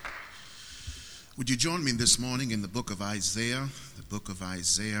Would you join me this morning in the book of Isaiah,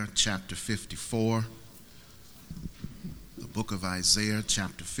 chapter 54. The book of Isaiah,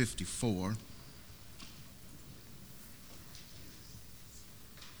 chapter 54.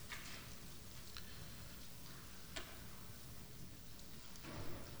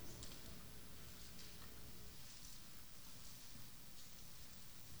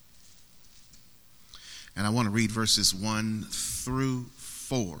 And I want to read verses 1 through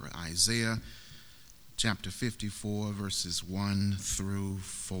 4. Isaiah chapter 54, verses 1 through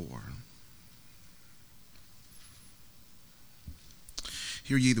 4.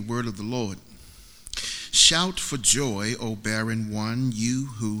 Hear ye the word of the Lord. Shout for joy, O barren one, you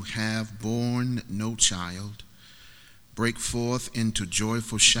who have borne no child. Break forth into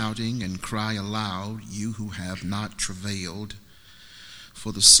joyful shouting and cry aloud, you who have not travailed.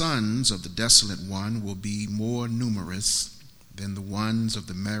 For the sons of the desolate one will be more numerous than the ones of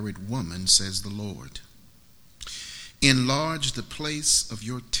the married woman, says the Lord. Enlarge the place of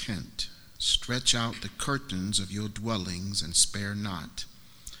your tent, stretch out the curtains of your dwellings, and spare not.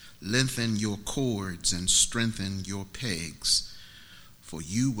 Lengthen your cords and strengthen your pegs, for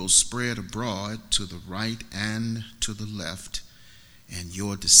you will spread abroad to the right and to the left, and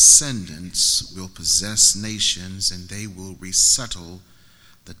your descendants will possess nations, and they will resettle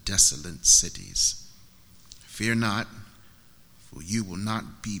the desolate cities. Fear not, for you will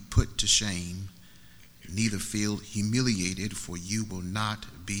not be put to shame, neither feel humiliated, for you will not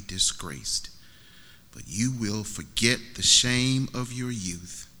be disgraced. But you will forget the shame of your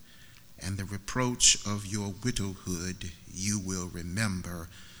youth, and the reproach of your widowhood you will remember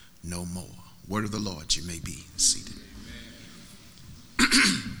no more. Word of the Lord. You may be seated.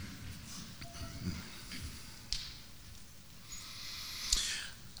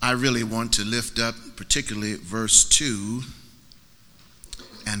 I really want to lift up particularly verse 2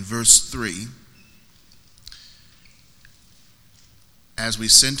 and verse 3 as we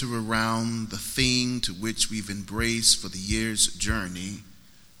center around the theme to which we've embraced for the year's journey,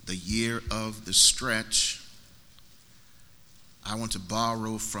 the year of the stretch. I want to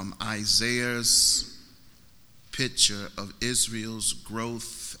borrow from Isaiah's picture of Israel's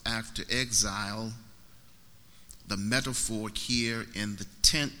growth after exile, the metaphor here in the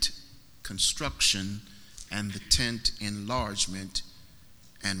tent construction and the tent enlargement,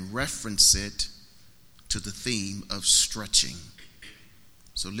 and reference it to the theme of stretching.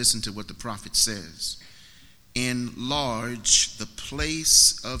 So listen to what the prophet says. Enlarge the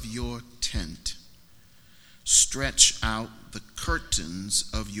place of your tent. Stretch out the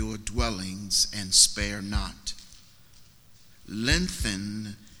curtains of your dwellings and spare not.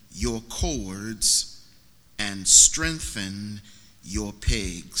 Lengthen your cords and strengthen your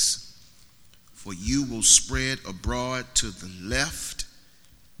pegs, for you will spread abroad to the left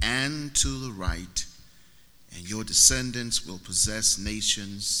and to the right, and your descendants will possess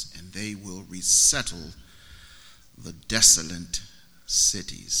nations, and they will resettle the desolate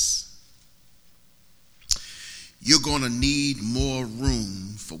cities. You're going to need more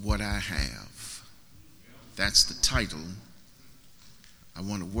room for what I have. That's the title I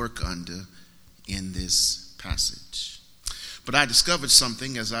want to work under in this passage. But I discovered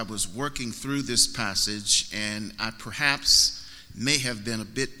something as I was working through this passage, and I perhaps may have been a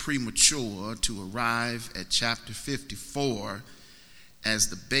bit premature to arrive at chapter 54 as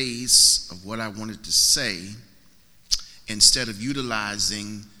the base of what I wanted to say, instead of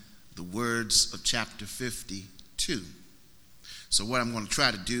utilizing the words of chapter 52. So what I'm going to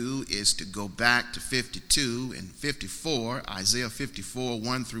try to do is to go back to 52 and 54. Isaiah 54,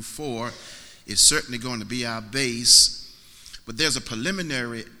 1 through 4 is certainly going to be our base. But there's a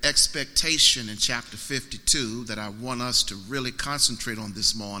preliminary expectation in chapter 52 that I want us to really concentrate on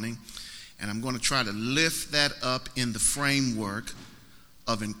this morning. And I'm going to try to lift that up in the framework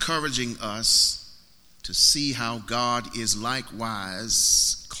of encouraging us to see how God is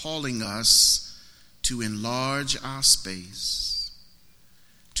likewise calling us to enlarge our space,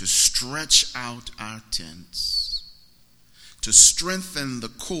 to stretch out our tents, to strengthen the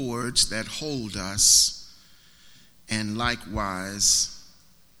cords that hold us, and likewise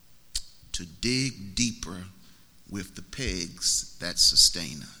to dig deeper with the pegs that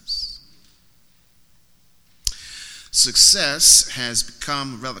sustain us. Success has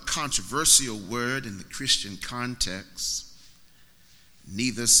become a rather controversial word in the Christian context.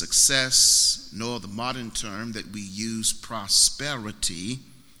 Neither success nor the modern term that we use, prosperity,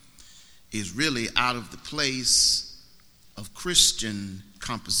 is really out of the place of Christian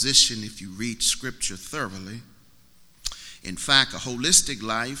composition if you read Scripture thoroughly. In fact, a holistic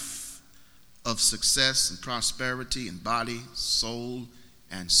life of success and prosperity in body, soul,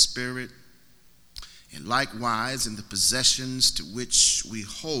 and spirit And likewise, in the possessions to which we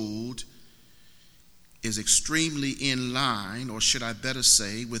hold is extremely in line, or should I better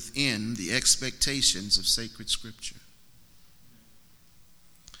say, within the expectations of sacred Scripture.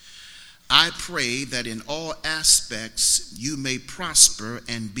 I pray that in all aspects you may prosper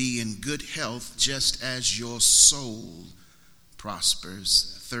and be in good health, just as your soul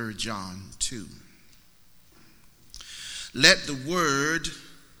prospers. 3 John 2. Let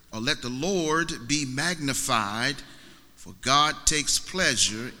the Lord be magnified, for God takes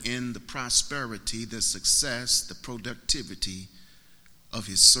pleasure in the prosperity, the success, the productivity of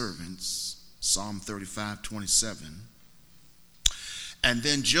his servants. Psalm 35:27. And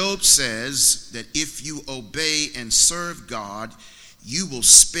then Job says that if you obey and serve God, you will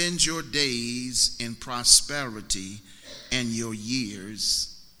spend your days in prosperity and your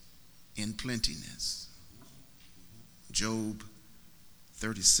years in plentiness. Job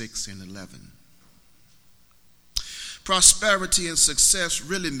 36:11. Prosperity and success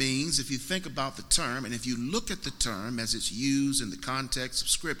really means, if you think about the term, and if you look at the term as it's used in the context of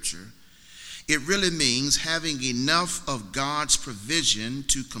Scripture, it really means having enough of God's provision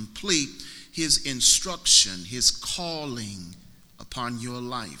to complete his instruction, his calling upon your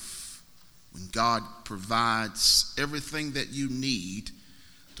life. When God provides everything that you need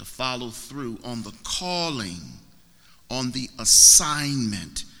to follow through on the calling, on the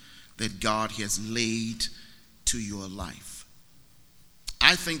assignment that God has laid to your life.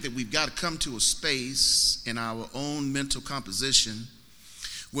 I think that we've got to come to a space in our own mental composition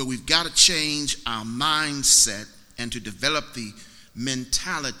where we've got to change our mindset and to develop the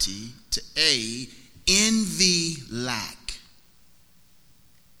mentality to envy lack.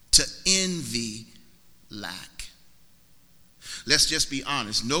 To envy lack. Let's just be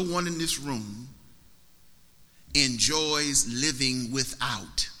honest. No one in this room enjoys living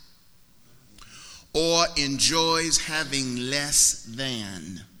without or enjoys having less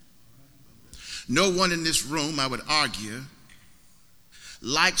than. No one in this room, I would argue,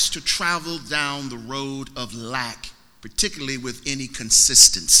 likes to travel down the road of lack, particularly with any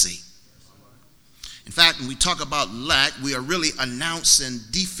consistency. In fact, when we talk about lack, we are really announcing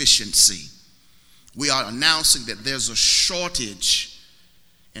deficiency. We are announcing that there's a shortage.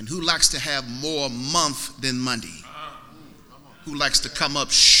 And who likes to have more month than money? Who likes to come up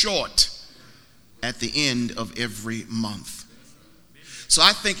short at the end of every month? So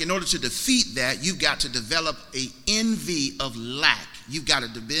I think in order to defeat that, you've got to develop an envy of lack. You've got to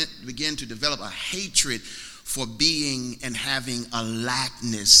begin to develop a hatred for being and having a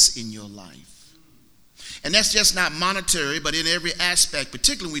lackness in your life. And that's just not monetary, but in every aspect,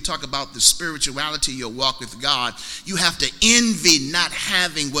 particularly when we talk about the spirituality, your walk with God, you have to envy not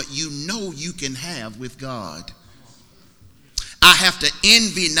having what you know you can have with God. I have to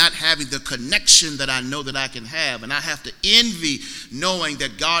envy not having the connection that I know that I can have. And I have to envy knowing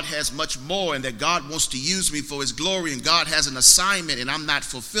that God has much more and that God wants to use me for his glory and God has an assignment and I'm not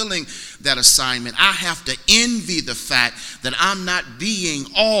fulfilling that assignment. I have to envy the fact that I'm not being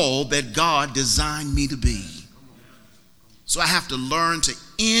all that God designed me to be. So I have to learn to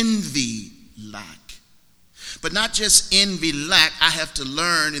envy lack. But not just envy lack, I have to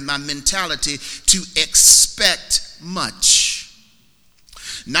learn in my mentality to expect much.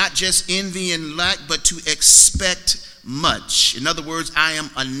 Not just envy and lack, but to expect much. In other words, I am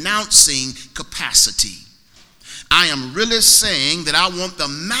announcing capacity. I am really saying that I want the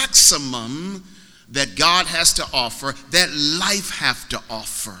maximum that God has to offer, that life has to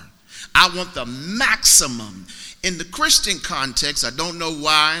offer. I want the maximum. In the Christian context, I don't know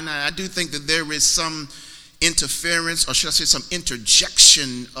why, and I do think that there is some interference, or should I say some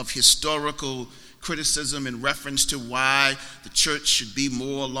interjection of historical criticism in reference to why the church should be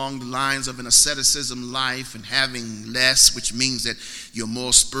more along the lines of an asceticism life and having less, which means that you're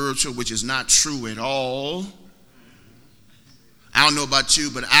more spiritual, which is not true at all. I don't know about you,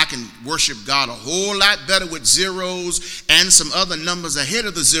 but I can worship God a whole lot better with zeros and some other numbers ahead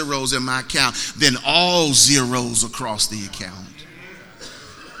of the zeros in my account than all zeros across the account.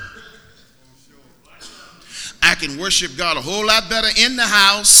 I can worship God a whole lot better in the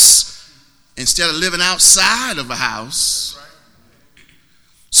house instead of living outside of a house.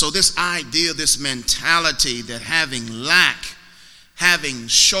 So this idea, this mentality that having lack, having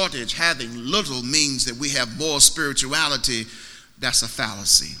shortage, having little means that we have more spirituality, that's a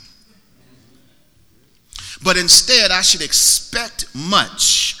fallacy. But instead, I should expect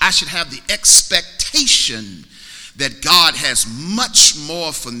much. I should have the expectation that God has much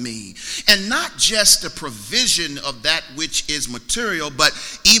more for me. And not just the provision of that which is material, but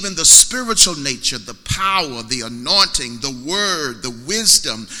even the spiritual nature, the power, the anointing, the word, the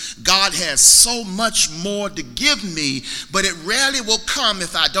wisdom. God has so much more to give me, but it rarely will come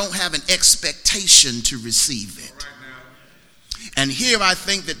if I don't have an expectation to receive it. And here I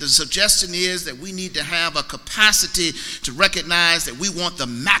think that the suggestion is that we need to have a capacity to recognize that we want the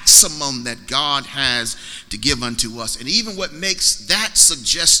maximum that God has to give unto us. And even what makes that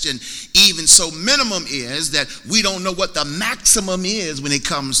suggestion even so minimum is that we don't know what the maximum is when it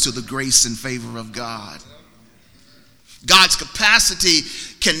comes to the grace and favor of God. God's capacity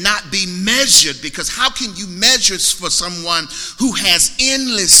cannot be measured, because how can you measure for someone who has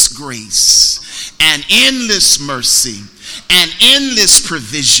endless grace and endless mercy and endless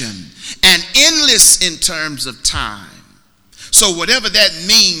provision and endless in terms of time? So whatever that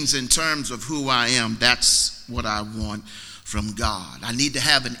means in terms of who I am, that's what I want from God. I need to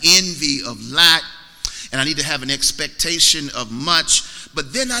have an envy of lack, and I need to have an expectation of much.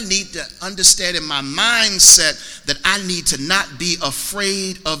 But then I need to understand in my mindset that I need to not be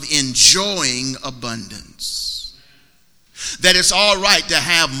afraid of enjoying abundance. That it's all right to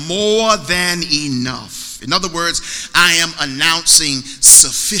have more than enough. In other words, I am announcing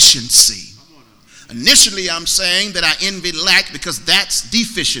sufficiency. Initially, I'm saying that I envy lack because that's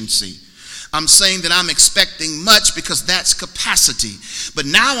deficiency. I'm saying that I'm expecting much because that's capacity. But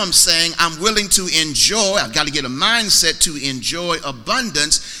now I'm saying I'm willing to enjoy, I've got to get a mindset to enjoy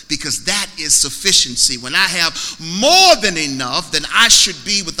abundance, because that is sufficiency. When I have more than enough, then I should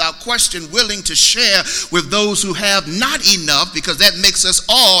be without question willing to share with those who have not enough, because that makes us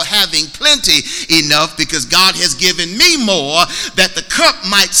all having plenty enough, because God has given me more that the cup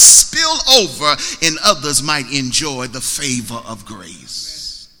might spill over and others might enjoy the favor of grace.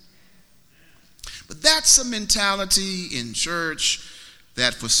 But that's a mentality in church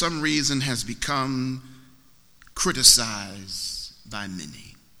that for some reason has become criticized by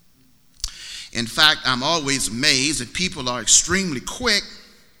many. In fact, I'm always amazed that people are extremely quick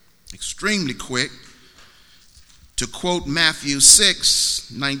to quote Matthew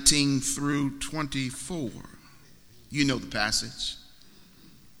 6:19 through 24. You know the passage.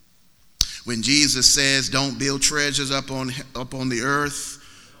 When Jesus says, don't build treasures up on the earth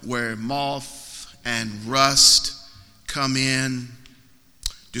where moth and rust come in,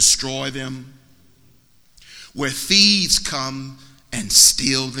 destroy them, where thieves come and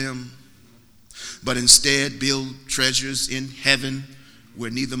steal them, but instead build treasures in heaven where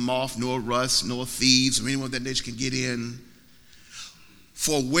neither moth nor rust nor thieves or anyone of that nature can get in.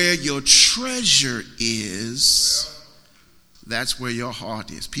 For where your treasure is, that's where your heart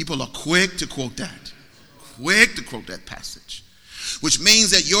is. People are quick to quote that passage. Which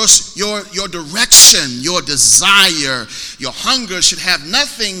means that your direction, your desire, your hunger should have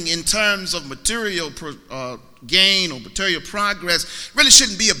nothing in terms of material gain or material progress. Really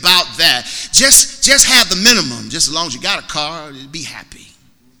shouldn't be about that. Just have the minimum. Just as long as you got a car, be happy.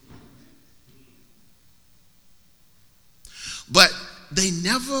 But they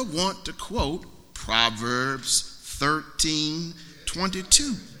never want to quote Proverbs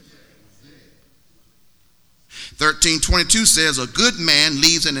 13:22. 13:22 says, a good man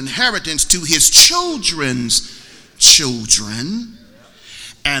leaves an inheritance to his children's children,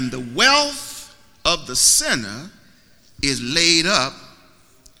 and the wealth of the sinner is laid up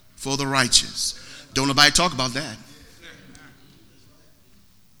for the righteous. Don't nobody talk about that.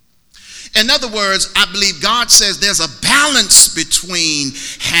 In other words, I believe God says there's a balance between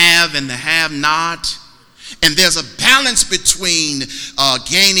have and the have not. And there's a balance between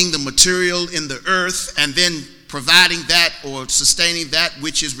gaining the material in the earth and then providing that or sustaining that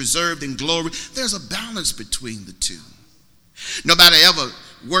which is reserved in glory. There's a balance between the two. Nobody ever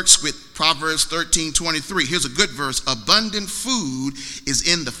works with Proverbs 13:23. Here's a good verse. Abundant food is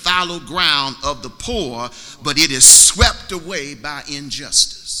in the fallow ground of the poor, but it is swept away by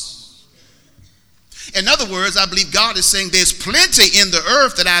injustice. In other words, I believe God is saying there's plenty in the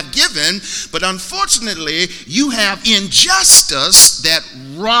earth that I've given, but unfortunately, you have injustice that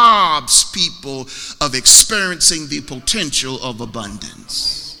robs people of experiencing the potential of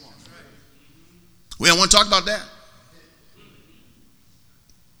abundance. We don't want to talk about that.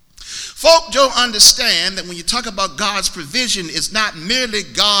 Folk don't understand that when you talk about God's provision, it's not merely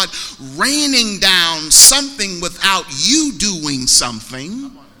God raining down something without you doing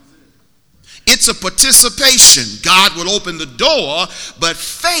something. It's a participation. God will open the door, but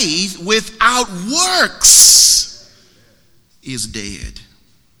faith without works is dead.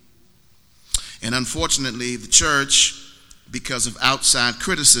 And unfortunately, the church, because of outside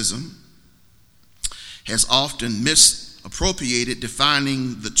criticism, has often misappropriated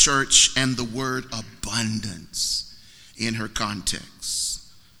defining the church and the word abundance in her context.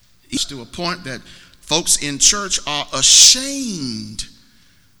 It's to a point that folks in church are ashamed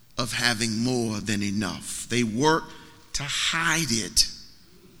of having more than enough. They work to hide it,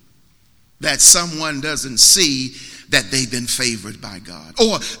 that someone doesn't see that they've been favored by God,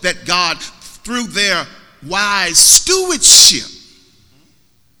 or that God, through their wise stewardship,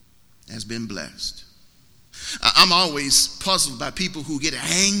 has been blessed. I'm always puzzled by people who get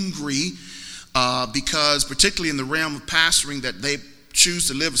angry because, particularly in the realm of pastoring, that they choose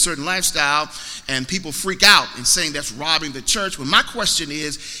to live a certain lifestyle, and people freak out and saying that's robbing the church. Well, my question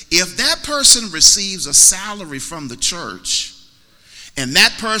is, if that person receives a salary from the church and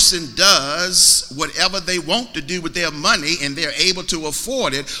that person does whatever they want to do with their money and they're able to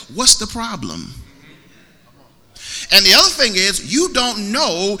afford it, what's the problem? And the other thing is, you don't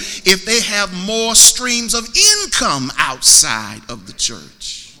know if they have more streams of income outside of the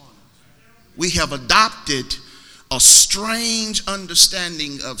church. We have adopted a strange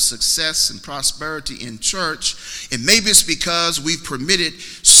understanding of success and prosperity in church, and maybe it's because we've permitted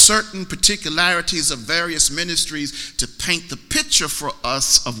certain particularities of various ministries to paint the picture for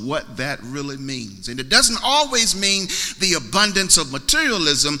us of what that really means. And it doesn't always mean the abundance of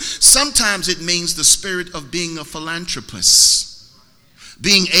materialism. Sometimes it means the spirit of being a philanthropist,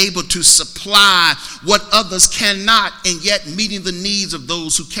 being able to supply what others cannot, and yet meeting the needs of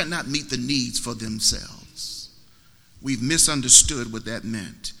those who cannot meet the needs for themselves. We've misunderstood what that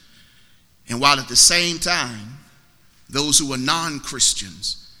meant. And while at the same time, those who are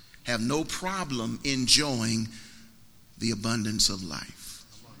non-Christians have no problem enjoying the abundance of life.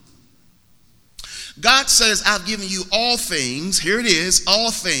 God says, I've given you all things, here it is,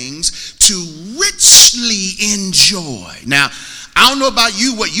 all things to richly enjoy. Now, I don't know about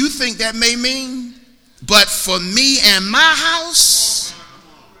you, what you think that may mean, but for me and my house,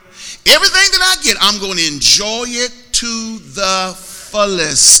 everything that I get, I'm going to enjoy it to the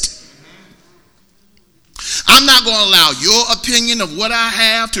fullest. I'm not going to allow your opinion of what I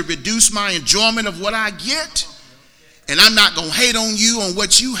have to reduce my enjoyment of what I get. And I'm not going to hate on you on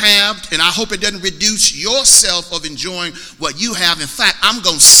what you have. And I hope it doesn't reduce yourself of enjoying what you have. In fact, I'm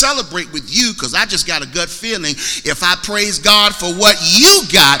going to celebrate with you, because I just got a gut feeling if I praise God for what you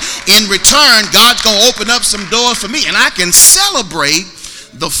got, in return, God's going to open up some doors for me. And I can celebrate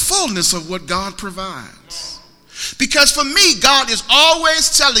the fullness of what God provides. Because for me, God is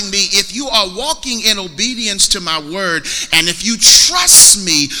always telling me, if you are walking in obedience to my word, and if you trust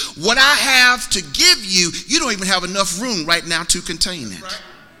me, what I have to give you, you don't even have enough room right now to contain it.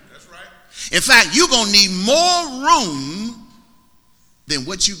 That's right. In fact, you're going to need more room than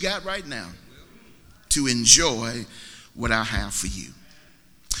what you got right now to enjoy what I have for you.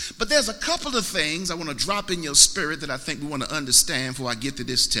 But there's a couple of things I want to drop in your spirit that I think we want to understand before I get to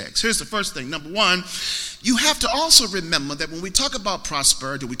this text. Here's the first thing. Number one, you have to also remember that when we talk about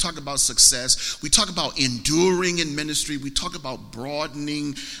prosperity, we talk about success, we talk about enduring in ministry, we talk about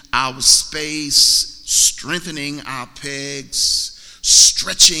broadening our space, strengthening our pegs,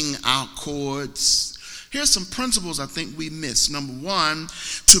 stretching our cords. Here's some principles I think we miss. Number one,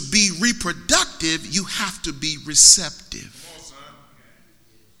 to be reproductive, you have to be receptive.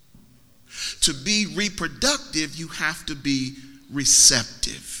 To be reproductive, you have to be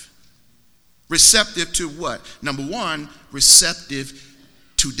receptive. Receptive to what? Number one, receptive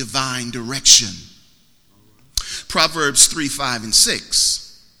to divine direction. Proverbs 3, 5, and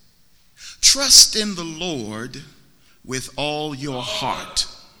 6. Trust in the Lord with all your heart,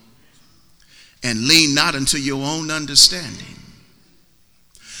 and lean not unto your own understanding,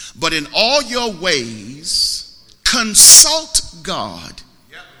 but in all your ways consult God,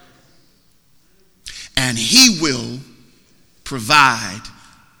 and he will provide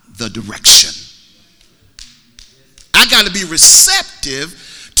the direction. I got to be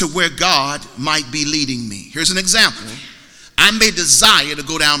receptive to where God might be leading me. Here's an example. I may desire to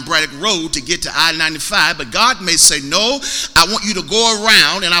go down Braddock Road to get to I-95, but God may say, no, I want you to go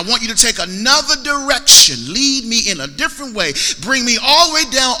around and I want you to take another direction. Lead me in a different way. Bring me all the way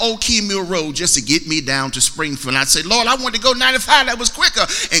down Old Key Mill Road just to get me down to Springfield. And I'd say, Lord, I want to go 95. That was quicker.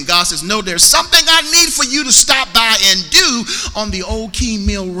 And God says, no, there's something I need for you to stop by and do on the Old Key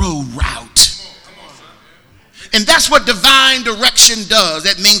Mill Road route. And that's what divine direction does.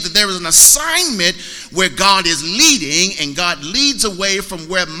 That means that there is an assignment where God is leading, and God leads away from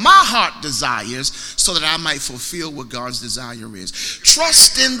where my heart desires so that I might fulfill what God's desire is.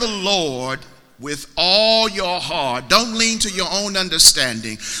 Trust in the Lord with all your heart. Don't lean to your own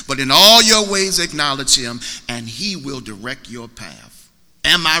understanding, but in all your ways acknowledge him, and he will direct your path.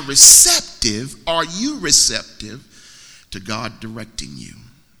 Am I receptive? Are you receptive to God directing you?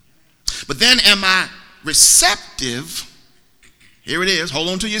 But then am I receptive, here it is, hold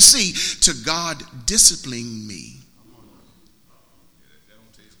on to your seat, to God disciplining me?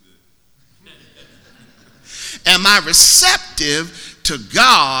 Am I receptive to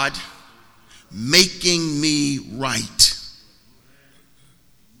God making me right?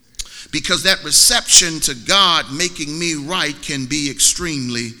 Because that reception to God making me right can be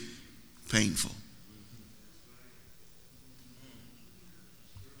extremely painful.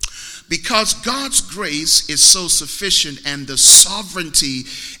 Because God's grace is so sufficient, and the sovereignty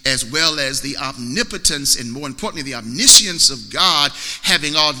as well as the omnipotence and more importantly the omniscience of God,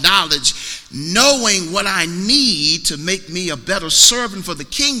 having all knowledge, knowing what I need to make me a better servant for the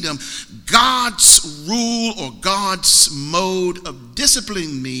kingdom, God's rule or God's mode of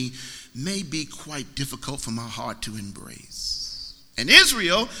disciplining me may be quite difficult for my heart to embrace. And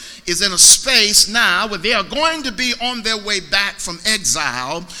Israel is in a space now where they are going to be on their way back from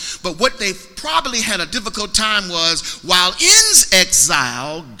exile, but what they probably had a difficult time was, while in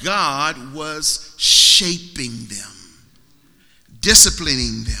exile, God was shaping them,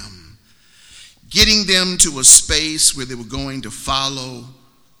 disciplining them, getting them to a space where they were going to follow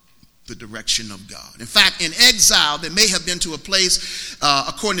the direction of God. In fact, in exile, they may have been to a place,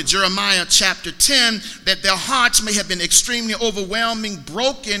 according to Jeremiah chapter 10, that their hearts may have been extremely overwhelming,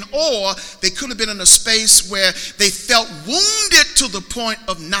 broken, or they could have been in a space where they felt wounded to the point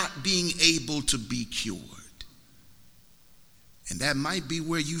of not being able to be cured. And that might be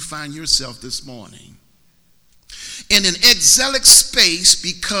where you find yourself this morning. In an exilic space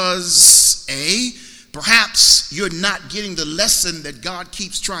because, perhaps you're not getting the lesson that God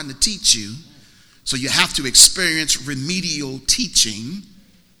keeps trying to teach you, so you have to experience remedial teaching.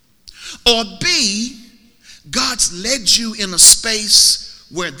 Or B, God's led you in a space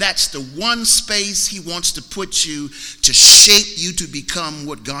where that's the one space he wants to put you to shape you to become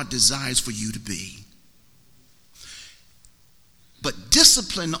what God desires for you to be. But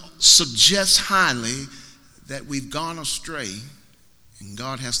discipline suggests highly that we've gone astray and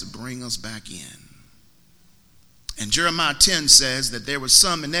God has to bring us back in. And Jeremiah 10 says that there were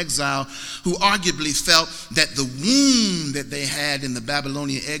some in exile who arguably felt that the wound that they had in the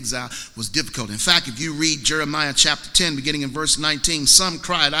Babylonian exile was difficult. In fact, if you read Jeremiah chapter 10, beginning in verse 19, some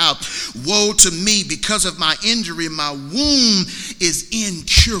cried out, "Woe to me, because of my injury, my wound is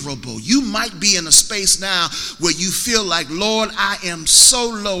incurable." You might be in a space now where you feel like, Lord, I am so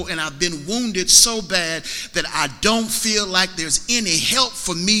low and I've been wounded so bad that I don't feel like there's any help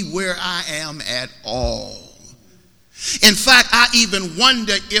for me where I am at all. In fact, I even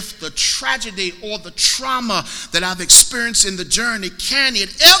wonder if the tragedy or the trauma that I've experienced in the journey, can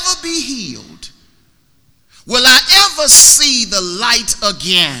it ever be healed? Will I ever see the light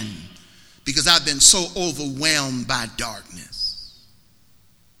again? Because I've been so overwhelmed by darkness.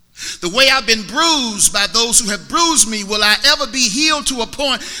 The way I've been bruised by those who have bruised me, will I ever be healed to a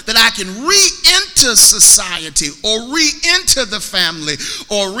point that I can re-enter society or re-enter the family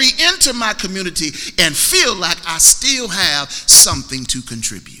or re-enter my community and feel like I still have something to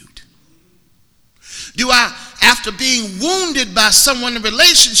contribute? Do I, after being wounded by someone in a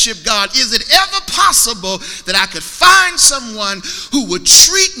relationship, God, is it ever possible that I could find someone who would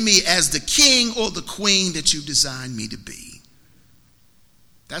treat me as the king or the queen that you designed me to be?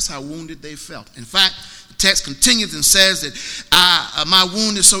 That's how wounded they felt. In fact, the text continues and says that my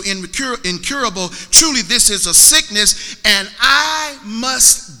wound is so incurable. Truly, this is a sickness, and I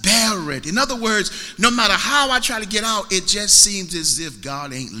must bear it. In other words, no matter how I try to get out, it just seems as if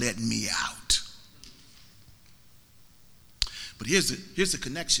God ain't letting me out. But here's the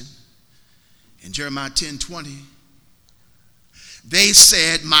connection. In Jeremiah 10:20, they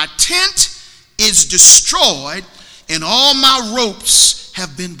said, "My tent is destroyed, and all my ropes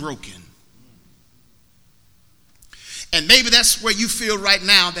have been broken." And maybe that's where you feel right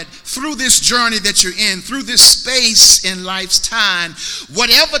now, that through this journey that you're in, through this space in life's time,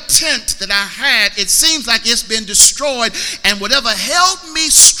 whatever tent that I had, it seems like it's been destroyed, and whatever held me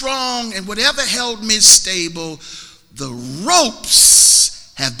strong and whatever held me stable, the ropes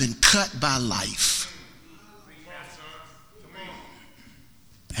have been cut by life.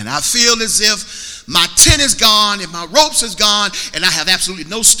 And I feel as if my tent is gone and my ropes is gone, and I have absolutely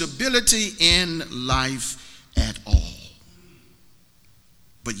no stability in life at all.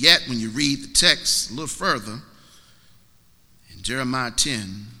 But yet, when you read the text a little further, in Jeremiah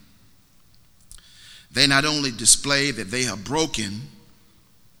 10, they not only display that they are broken,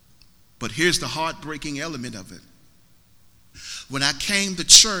 but here's the heartbreaking element of it. When I came to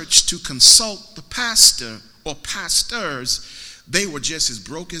church to consult the pastor or pastors, they were just as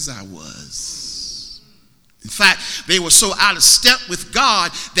broke as I was. In fact, they were so out of step with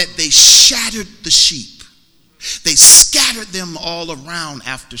God that they shattered the sheep. They scattered them all around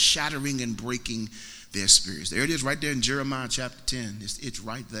after shattering and breaking their spirits. There it is right there in Jeremiah chapter 10. It's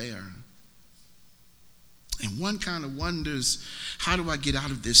right there. And one kind of wonders, how do I get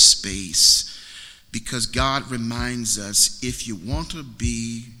out of this space? Because God reminds us, if you want to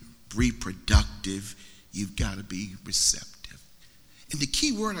be reproductive, you've got to be receptive. And the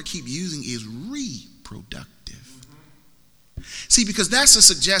key word I keep using is reproductive. See, because that's a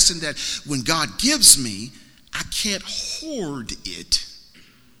suggestion that when God gives me, I can't hoard it.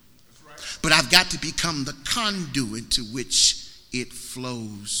 But I've got to become the conduit to which it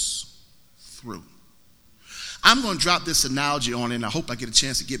flows through. I'm going to drop this analogy on it, and I hope I get a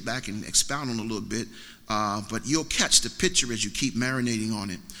chance to get back and expound on it a little bit. But you'll catch the picture as you keep marinating on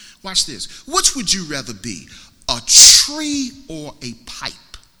it. Watch this. Which would you rather be, a tree or a pipe?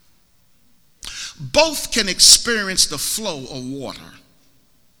 Both can experience the flow of water.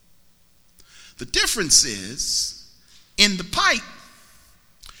 The difference is, in the pipe,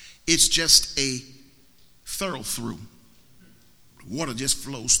 it's just a thorough through. Water just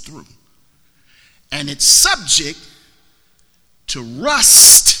flows through. And it's subject to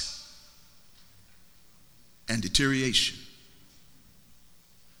rust and deterioration.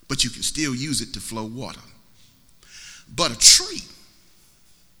 But you can still use it to flow water. But a tree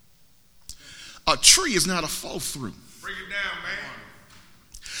is not a flow through. Break it down,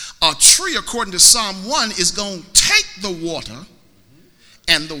 A man. tree, according to Psalm 1, is going to take the water,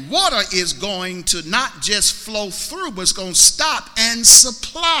 and the water is going to not just flow through, but it's going to stop and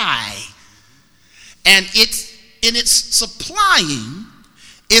supply. And in its supplying,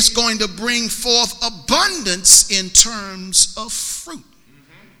 it's going to bring forth abundance in terms of fruit.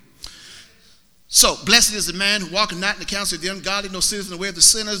 So, blessed is the man who walketh not in the counsel of the ungodly, nor sitteth in the way of the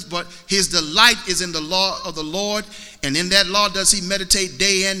sinners, but his delight is in the law of the Lord, and in that law does he meditate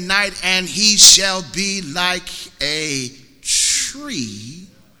day and night, and he shall be like a tree.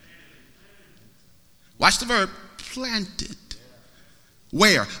 Watch the verb, planted.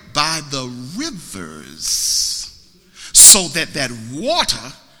 Where? By the rivers, so that that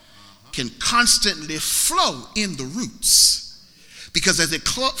water can constantly flow in the roots. Because as it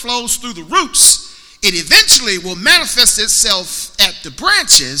flows through the roots, it eventually will manifest itself at the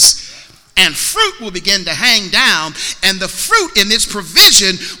branches, and fruit will begin to hang down, and the fruit in its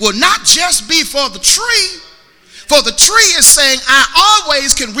provision will not just be for the tree. For the tree is saying, I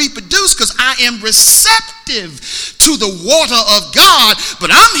always can reproduce because I am receptive to the water of God, but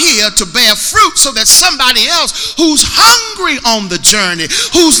I'm here to bear fruit so that somebody else who's hungry on the journey,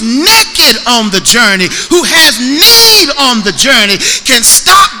 who's naked on the journey, who has need on the journey, can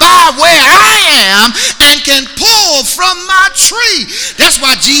stop by where I am and can pull from my tree. That's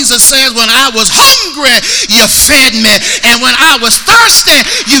why Jesus says, when I was hungry, you fed me, and when I was thirsty,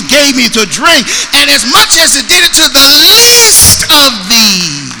 you gave me to drink. And as much as you did it to the least of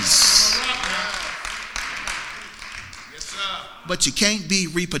these. Yes, sir. But you can't be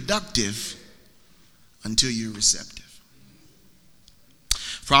reproductive until you're receptive.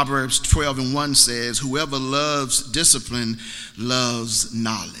 Proverbs 12:1 says, whoever loves discipline loves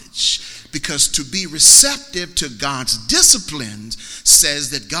knowledge. Because to be receptive to God's disciplines says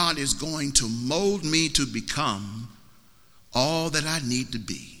that God is going to mold me to become all that I need to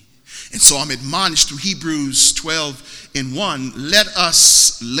be. And so I'm admonished through Hebrews 12:1, let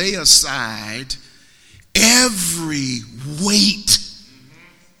us lay aside every weight.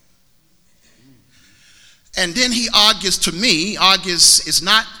 And then he argues to me, it's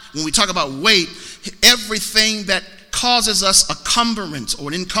not, when we talk about weight, everything that causes us a cumbrance or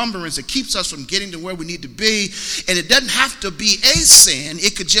an encumbrance that keeps us from getting to where we need to be. And it doesn't have to be a sin.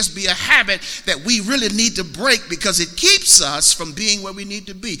 It could just be a habit that we really need to break because it keeps us from being where we need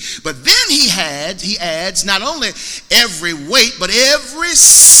to be. But then he adds not only every weight, but every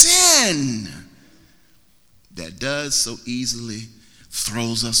sin that does so easily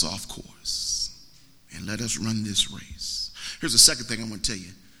throws us off course. And let us run this race. Here's the second thing I want to tell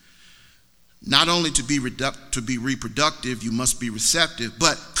you. Not only to be reproductive, you must be receptive,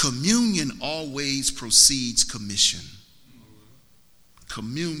 but communion always precedes commission.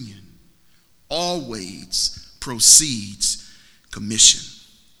 Communion always precedes commission.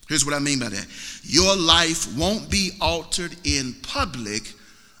 Here's what I mean by that. Your life won't be altered in public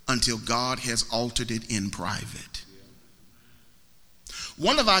until God has altered it in private.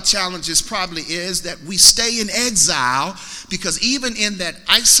 One of our challenges probably is that we stay in exile because even in that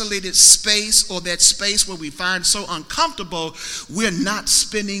isolated space or that space where we find so uncomfortable, we're not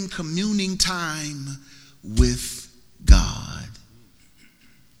spending communing time with God.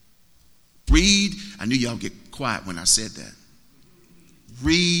 Read. I knew y'all get quiet when I said that.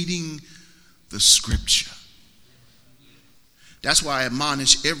 Reading the scripture. That's why I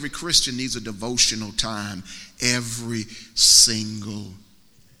admonish every Christian needs a devotional time every single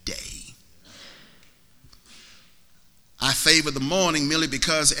day. I favor the morning merely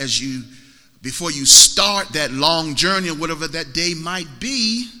because before you start that long journey or whatever that day might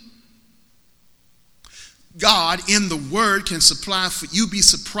be, God in the word can supply for you. Be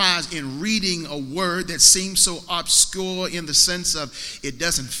surprised in reading a word that seems so obscure in the sense of it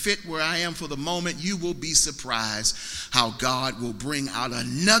doesn't fit where I am for the moment. You will be surprised how God will bring out a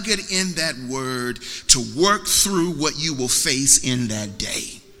nugget in that word to work through what you will face in that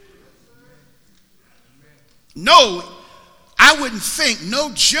day. No, I wouldn't think no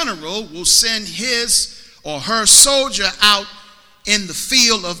general will send his or her soldier out in the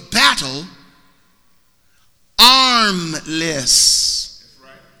field of battle armless. That's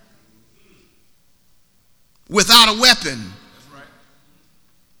right. Without a weapon. That's right.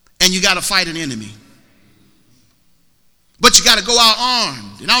 And you got to fight an enemy. But you got to go out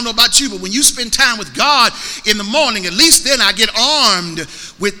armed. And I don't know about you, but when you spend time with God in the morning, at least then I get armed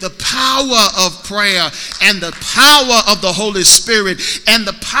with the power of prayer and the power of the Holy Spirit and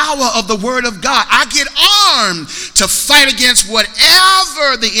the power of the Word of God. I get armed to fight against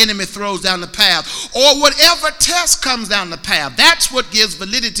whatever the enemy throws down the path or whatever test comes down the path. That's what gives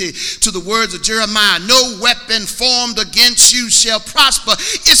validity to the words of Jeremiah. No weapon formed against you shall prosper.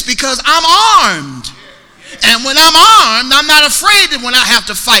 It's because I'm armed. And when I'm armed, I'm not afraid when I have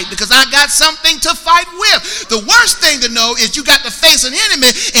to fight because I got something to fight with. The worst thing to know is you got to face an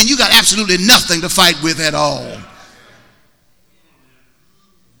enemy and you got absolutely nothing to fight with at all.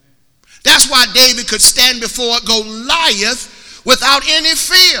 That's why David could stand before Goliath without any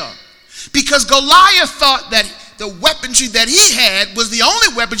fear. Because Goliath thought that the weaponry that he had was the only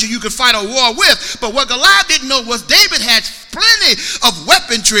weaponry you could fight a war with. But what Goliath didn't know was David had plenty of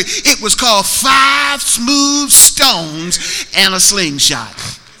weaponry. It was called 5 smooth stones and a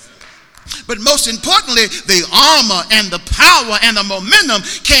slingshot. But most importantly, the armor and the power and the momentum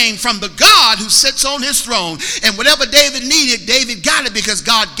came from the God who sits on his throne. And whatever David needed, David got it because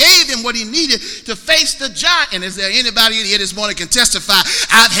God gave him what he needed to face the giant. And is there anybody here this morning can testify?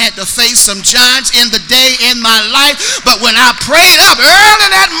 I've had to face some giants in the day in my life, but when I prayed up early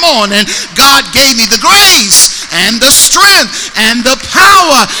that morning, God gave me the grace and the strength and the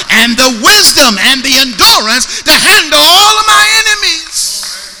power and the wisdom and the endurance to handle all of my enemies.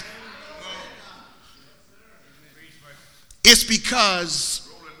 It's because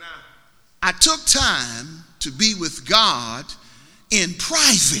I took time to be with God in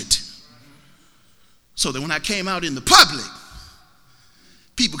private so that when I came out in the public,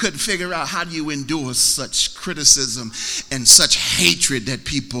 people couldn't figure out how do you endure such criticism and such hatred that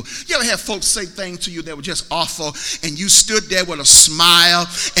people, you ever have folks say things to you that were just awful and you stood there with a smile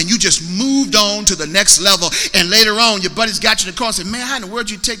and you just moved on to the next level, and later on your buddies got you in the car and said, man, how in the world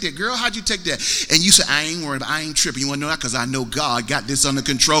did you take that? Girl, how'd you take that? And you said, I ain't worried, I ain't tripping. You want to know that? Because I know God got this under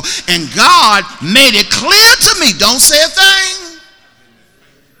control and God made it clear to me, don't say a thing.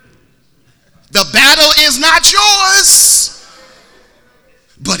 The battle is not yours,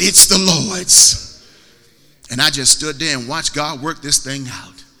 but it's the Lord's. And I just stood there and watched God work this thing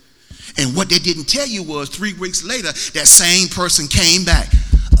out. And what they didn't tell you was 3 weeks later, that same person came back.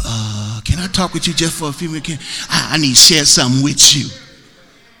 Can I talk with you just for a few minutes? I need to share something with you.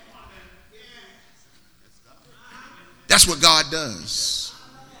 That's what God does.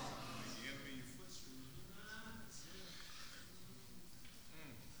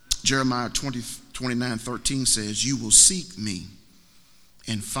 Jeremiah 29:13 says, you will seek me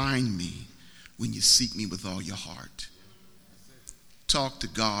and find me when you seek me with all your heart. Talk to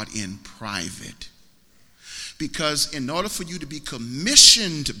God in private. Because in order for you to be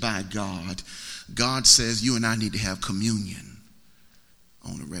commissioned by God, God says you and I need to have communion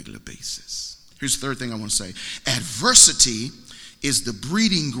on a regular basis. Here's the third thing I want to say. Adversity is the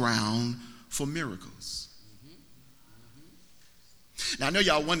breeding ground for miracles. Now, I know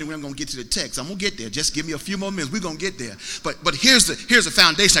y'all wondering when I'm going to get to the text. I'm going to get there. Just give me a few more minutes. We're going to get there. But here's the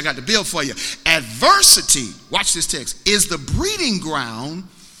foundation I got to build for you. Adversity, watch this text, is the breeding ground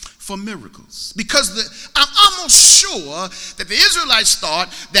for miracles. Because I'm almost sure that the Israelites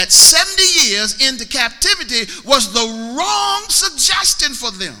thought that 70 years into captivity was the wrong suggestion for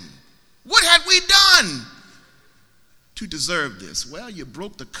them. What had we done to deserve this? Well, you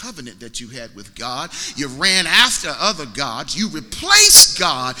broke the covenant that you had with God. You ran after other gods. You replaced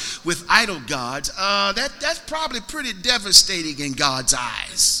God with idol gods. That's probably pretty devastating in God's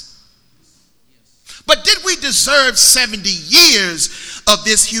eyes. But did we deserve 70 years of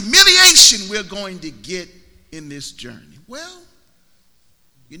this humiliation we're going to get in this journey? Well,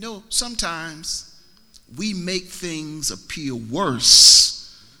 you know, sometimes we make things appear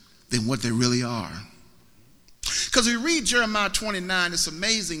worse than what they really are. Because we read Jeremiah 29, it's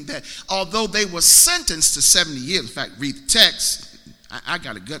amazing that although they were sentenced to 70 years, in fact, read the text, I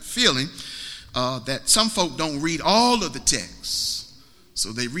got a gut feeling that some folk don't read all of the text.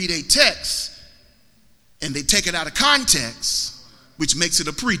 So they read a text and they take it out of context, which makes it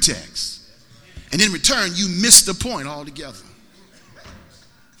a pretext. And in return, you miss the point altogether.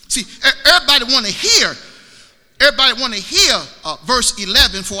 See, everybody want to hear verse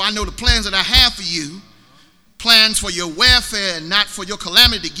 11, for I know the plans that I have for you, plans for your welfare and not for your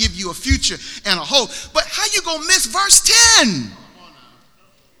calamity, to give you a future and a hope. But how you going to miss verse 10?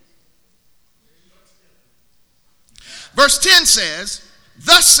 Verse 10 says,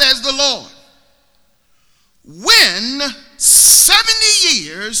 thus says the Lord, when 70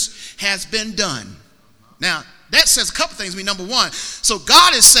 years has been done. Now, that says a couple things. Number one, so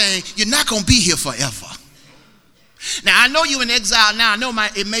God is saying, you're not going to be here forever. Now, I know you're in exile now. I know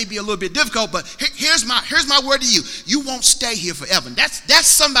it may be a little bit difficult, but here's my word to you. You won't stay here forever. That's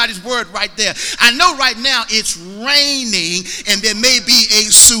somebody's word right there. I know right now it's raining, and there may be a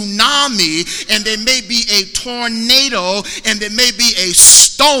tsunami, and there may be a tornado, and there may be a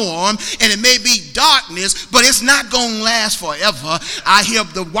storm, and it may be darkness, but it's not going to last forever. I hear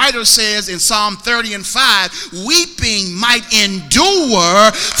the writer says in Psalm 30 and 5, weeping might endure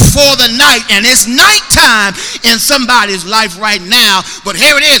for the night, and it's nighttime in somebody's life right now, but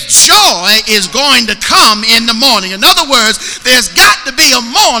here it is, joy is going to come in the morning. In other words, there's got to be a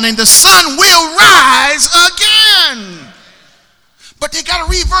morning the sun will rise again. But they got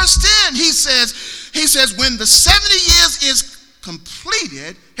to read verse 10. He says, when the 70 years is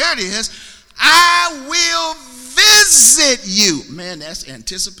completed, here it is, I will visit you. Man, that's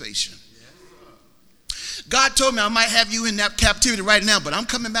anticipation. God told me I might have you in that captivity right now, but I'm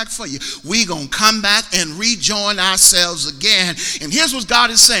coming back for you. We're going to come back and rejoin ourselves again. And here's what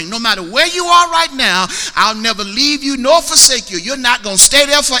God is saying. No matter where you are right now, I'll never leave you nor forsake you. You're not going to stay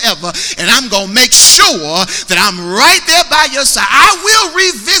there forever. And I'm going to make sure that I'm right there by your side. I will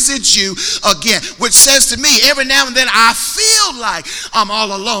revisit you again, which says to me, every now and then I feel like I'm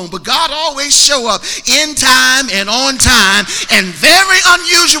all alone. But God always show up in time and on time in very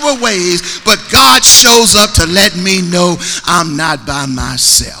unusual ways. But God shows up to let me know I'm not by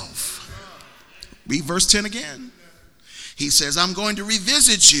myself. Read verse 10 again. He says, I'm going to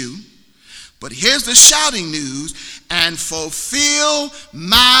revisit you, but here's the shouting news, and fulfill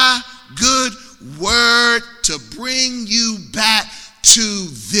my good word to bring you back to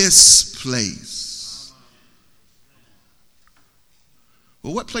this place.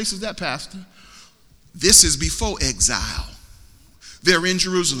 Well, what place is that, Pastor? This is before exile. They're in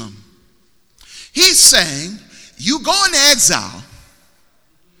Jerusalem. He's saying, you go into exile,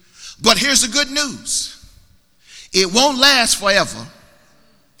 but here's the good news. It won't last forever.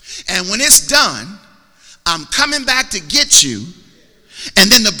 And when it's done, I'm coming back to get you and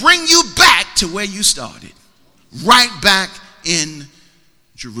then to bring you back to where you started, right back in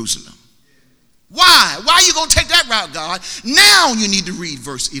Jerusalem. Why? Why are you going to take that route, God? Now you need to read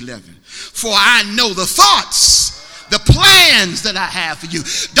verse 11. For I know the thoughts, the plans that I have for you.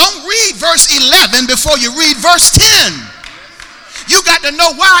 Don't read verse 11 before you read verse 10. You got to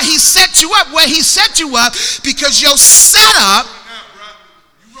know why he set you up where he set you up, because your setup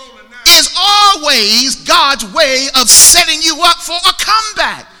is always God's way of setting you up for a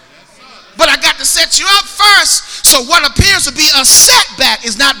comeback. But I got to set you up first. So what appears to be a setback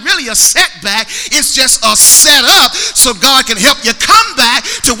is not really a setback. It's just a setup so God can help you come back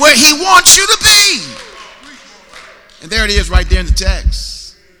to where he wants you to be. And there it is right there in the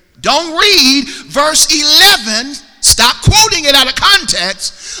text. Don't read verse 11. Stop quoting it out of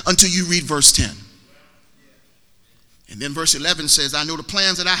context until you read verse 10. And then verse 11 says, I know the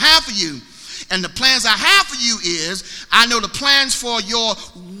plans that I have for you. And the plans I have for you is, I know the plans for your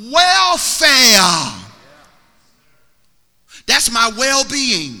welfare. That's my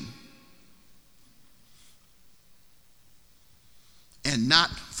well-being. And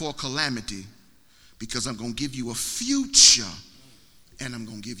not for calamity. Because I'm going to give you a future and I'm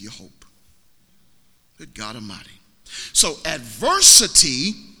going to give you hope. Good God Almighty. So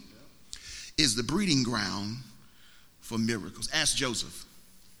adversity is the breeding ground for miracles. Ask Joseph.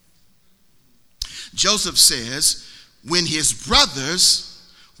 Joseph says, when his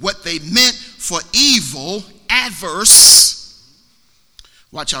brothers, what they meant for evil, adverse,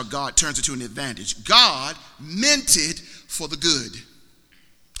 watch how God turns it to an advantage. God meant it for the good.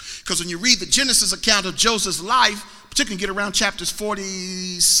 Because when you read the Genesis account of Joseph's life, particularly get around chapters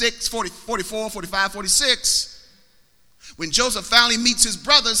 46, 44, 45, 46, when Joseph finally meets his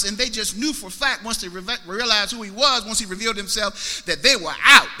brothers, and they just knew for a fact, once they realized who he was, once he revealed himself, that they were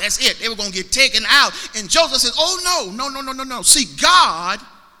out. That's it. They were going to get taken out. And Joseph says, oh, no. See, God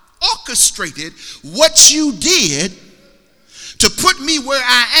orchestrated what you did to put me where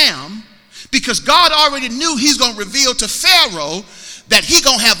I am, because God already knew he's going to reveal to Pharaoh that he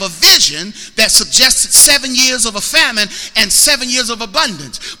going to have a vision that suggested 7 years of a famine and 7 years of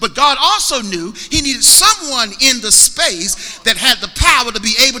abundance. But God also knew he needed someone in the space that had the power to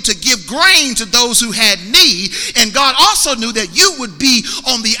be able to give grain to those who had need. And God also knew that you would be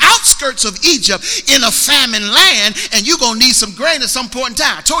on the outskirts of Egypt in a famine land, and you're going to need some grain at some point in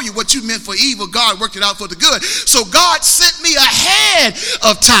time. I told you what you meant for evil, God worked it out for the good. So God sent me ahead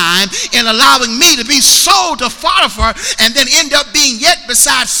of time in allowing me to be sold to Potiphar and then end up being yet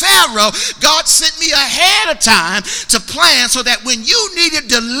beside Pharaoh. God sent me ahead of time to plan so that when you needed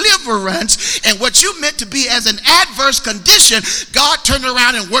deliverance and what you meant to be as an adverse condition, God turned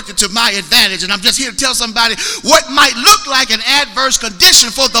around and worked it to my advantage. And I'm just here to tell somebody what might look like an adverse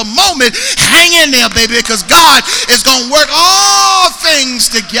condition for the moment. Hang in there, baby, because God is going to work all things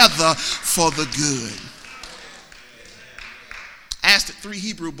together for the good. Ask the 3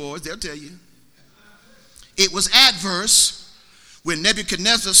 Hebrew boys, they'll tell you. It was adverse when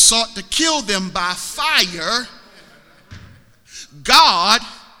Nebuchadnezzar sought to kill them by fire. God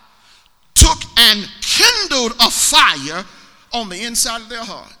took and kindled a fire on the inside of their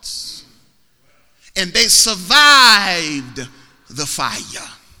hearts, and they survived the fire.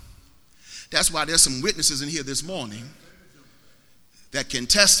 That's why there's some witnesses in here this morning that can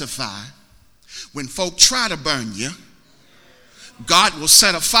testify when folk try to burn you, God will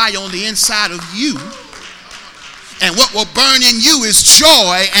set a fire on the inside of you. And what will burn in you is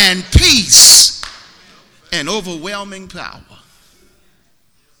joy and peace and overwhelming power.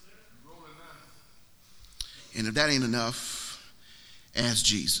 And if that ain't enough, ask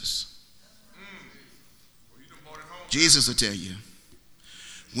Jesus. Jesus will tell you,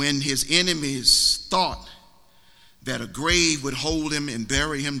 when his enemies thought that a grave would hold him and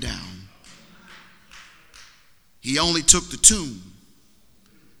bury him down, he only took the tomb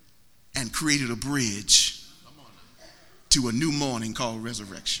and created a bridge to a new morning called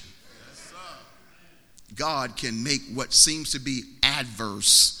resurrection. God can make what seems to be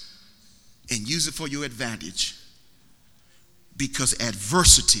adverse and use it for your advantage, because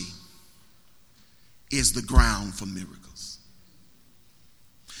adversity is the ground for miracles.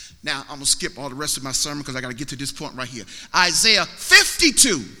 Now, I'm going to skip all the rest of my sermon because I got to get to this point right here. Isaiah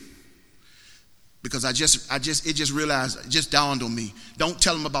 52. Because it just realized, it just dawned on me. Don't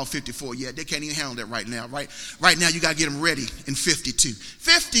tell them about 54 yet. They can't even handle that right now, right? Right now, you got to get them ready in 52.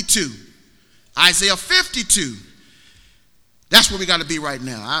 52. Isaiah 52. That's where we got to be right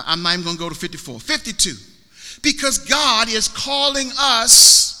now. I'm not even going to go to 54. 52. Because God is calling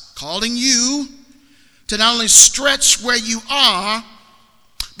us, calling you, to not only stretch where you are,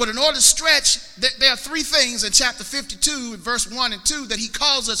 but in order to stretch, there are 3 things in chapter 52, verse 1 and 2, that he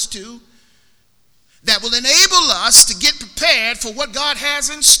calls us to, that will enable us to get prepared for what God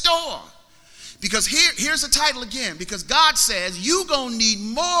has in store. Because here's the title again. Because God says you're going to need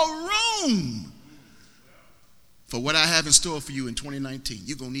more room for what I have in store for you in 2019.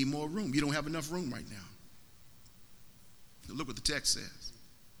 You're going to need more room. You don't have enough room right now. Look what the text says.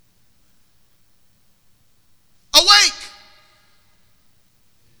 Awake!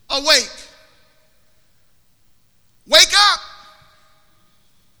 Awake! Wake up!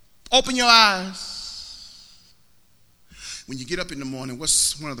 Open your eyes. When you get up in the morning,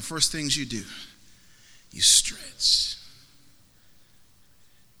 what's one of the first things you do? You stretch.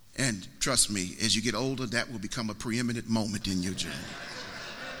 And trust me, as you get older, that will become a preeminent moment in your journey.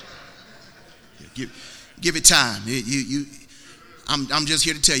 Give it time. I'm just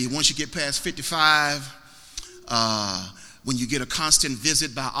here to tell you, once you get past 55, when you get a constant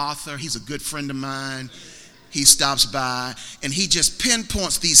visit by Arthur, he's a good friend of mine. He stops by and he just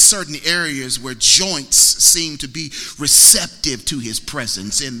pinpoints these certain areas where joints seem to be receptive to his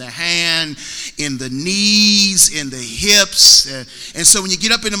presence, in the hand, in the knees, in the hips. And so when you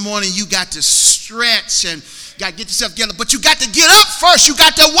get up in the morning, you got to stretch and got to get yourself together. But you got to get up first. You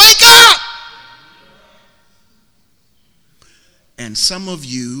got to wake up. And some of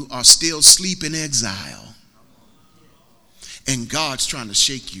you are still asleep in exile. And God's trying to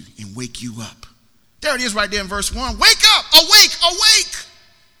shake you and wake you up. There it is right there in verse 1. Wake up, awake, awake.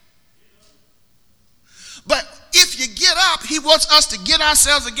 But if you get up, he wants us to get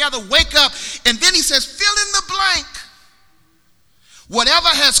ourselves together, wake up. And then he says, fill in the blank. Whatever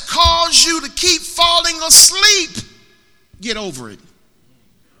has caused you to keep falling asleep, get over it.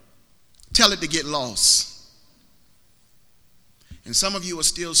 Tell it to get lost. And some of you are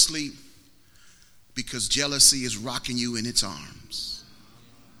still asleep because jealousy is rocking you in its arms.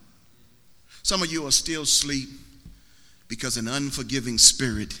 Some of you are still asleep because an unforgiving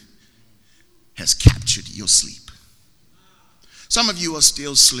spirit has captured your sleep. Some of you are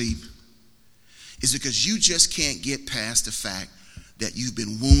still asleep is because you just can't get past the fact that you've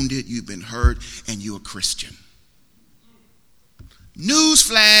been wounded, you've been hurt, and you're a Christian.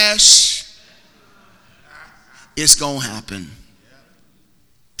 Newsflash, it's going to happen.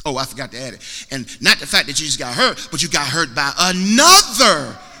 Oh, I forgot to add it. And not the fact that you just got hurt, but you got hurt by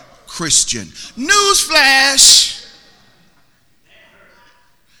another Christian. Newsflash,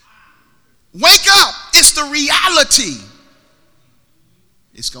 wake up. It's the reality.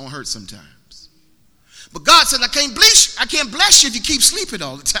 It's going to hurt sometimes. But God said, I can't bless you if you keep sleeping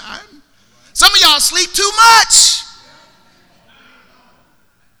all the time. Some of y'all sleep too much.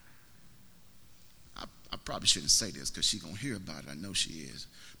 I probably shouldn't say this because she's going to hear about it. I know she is.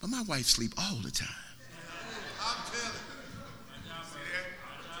 But my wife sleep all the time. I'm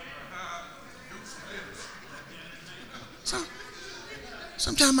telling you.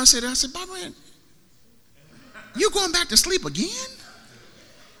 Sometimes I said, Barbara, you going back to sleep again?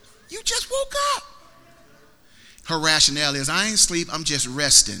 You just woke up. Her rationale is, I ain't sleep, I'm just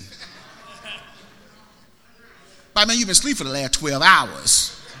resting. But I mean, you've been asleep for the last 12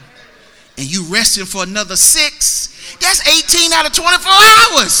 hours. And you resting for another 6. That's 18 out of 24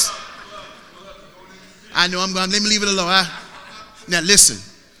 hours. I know let me leave it alone. Now listen,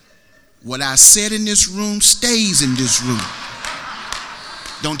 what I said in this room stays in this room.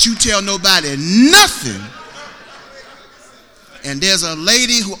 Don't you tell nobody nothing. And there's a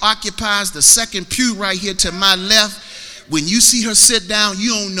lady who occupies the second pew right here to my left. When you see her sit down,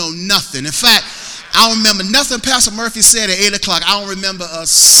 you don't know nothing. In fact, I don't remember nothing Pastor Murphy said at 8 o'clock. I don't remember a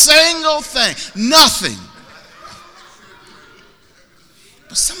single thing. Nothing.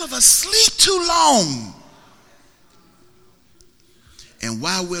 But some of us sleep too long. And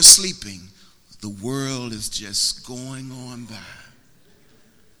while we're sleeping, the world is just going on by.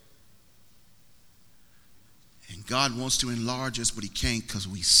 And God wants to enlarge us, but he can't because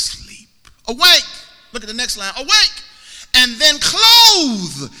we sleep. Awake. Look at the next line. Awake. And then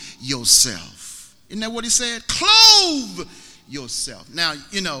clothe yourself. Isn't that what he said? Clothe yourself. Now,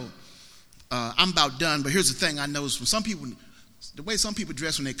 I'm about done, but here's the thing I noticed from some people, the way some people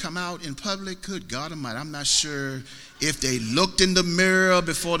dress when they come out in public, good God Almighty, I'm not sure if they looked in the mirror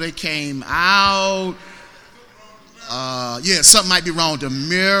before they came out. Something might be wrong with the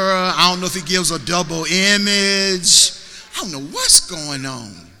mirror. I don't know if it gives a double image. I don't know what's going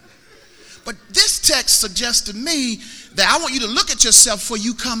on. But this text suggests to me that I want you to look at yourself before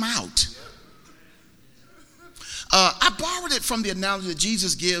you come out. I borrowed it from the analogy that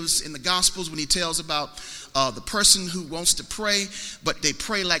Jesus gives in the Gospels when he tells about the person who wants to pray, but they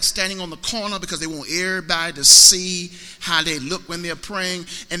pray like standing on the corner because they want everybody to see how they look when they're praying.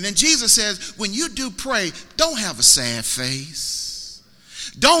 And then Jesus says, when you do pray, don't have a sad face.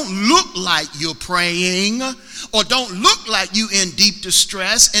 Don't look like you're praying, or don't look like you in deep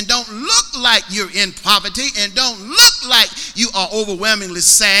distress, and don't look like you're in poverty, and don't look like you are overwhelmingly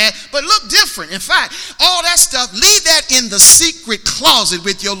sad, but look different. In fact, all that stuff, leave that in the secret closet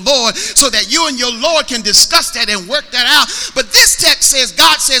with your Lord so that you and your Lord can discuss that and work that out. But this text says,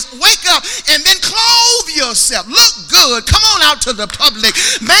 God says, wake up and then clothe yourself. Look good. Come on out to the public.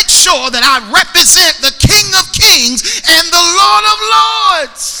 Make sure that I represent the King of Kings and the Lord of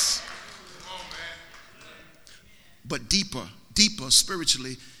Lords. But deeper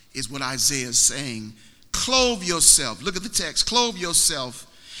spiritually is what Isaiah is saying. Clothe yourself. Look at the text. Clothe yourself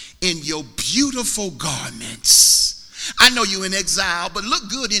in your beautiful garments. I know you're in exile, but look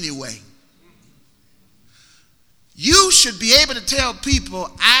good anyway. You should be able to tell people,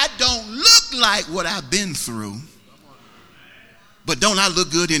 I don't look like what I've been through, but don't I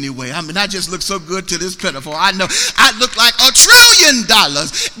look good anyway? I mean, I just look so good to this pinafore. I know I look like $1 trillion,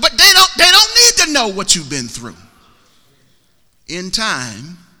 but they don't need to know what you've been through. In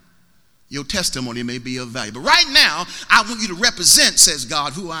time, your testimony may be of value. But right now, I want you to represent, says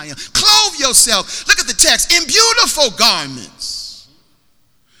God, who I am. Clothe yourself. Look at the text. In beautiful garments.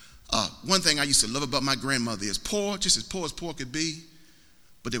 One thing I used to love about my grandmother is poor, just as poor could be.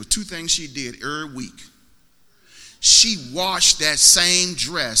 But there were 2 things she did every week. She washed that same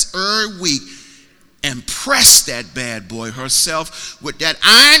dress every week and pressed that bad boy herself with that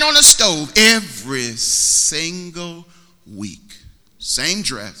iron on the stove every single week. Same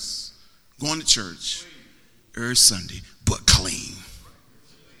dress, going to church every Sunday, but clean.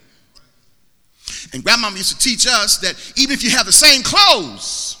 And grandmama used to teach us that even if you have the same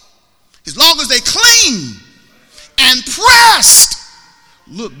clothes, as long as they clean and pressed,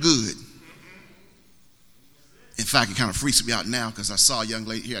 look good. In fact, it kind of freaks me out now because I saw a young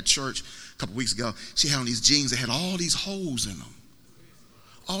lady here at church a couple weeks ago. She had on these jeans that had all these holes in them.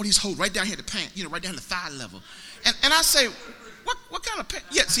 All these holes right down here at the pant, right down to the thigh level. And I say, what kind of pant?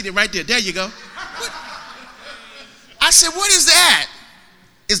 Yeah, see that right there. There you go. What? I said, what is that?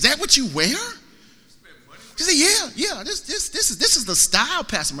 Is that what you wear? She said, yeah. This is the style,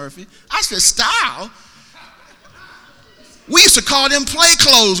 Pastor Murphy. I said, style? We used to call them play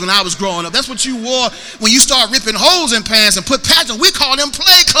clothes when I was growing up. That's what you wore when you start ripping holes in pants and put patches. We call them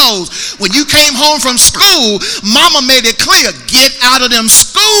play clothes. When you came home from school, mama made it clear, get out of them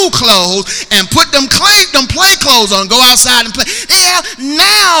school clothes and put them play clothes on. Go outside and play. Yeah,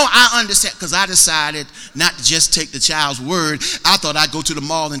 now I understand because I decided not to just take the child's word. I thought I'd go to the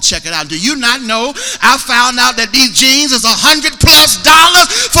mall and check it out. Do you not know I found out that these jeans is $100+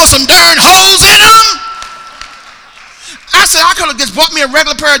 for some darn holes in them? I said, I could have just bought me a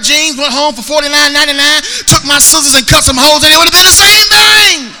regular pair of jeans, went home for $49.99, took my scissors and cut some holes, and it would have been the same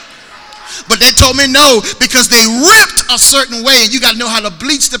thing. But they told me no, because they ripped a certain way, and you got to know how to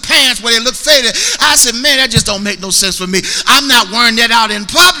bleach the pants where they look faded. I said, man, that just don't make no sense for me. I'm not wearing that out in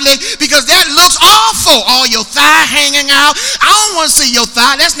public because that looks awful. All your thigh hanging out. I don't want to see your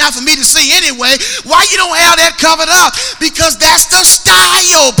thigh. That's not for me to see anyway. Why you don't have that covered up? Because that's the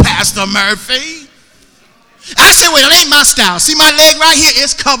style, Pastor Murphy. I said, well, it ain't my style. See my leg right here?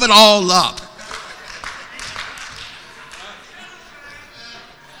 It's covered all up.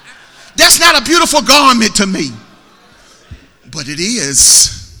 That's not a beautiful garment to me. But it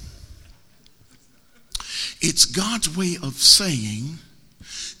is. It's God's way of saying,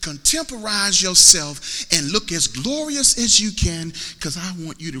 contemporize yourself and look as glorious as you can, because I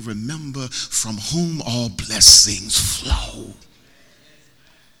want you to remember from whom all blessings flow.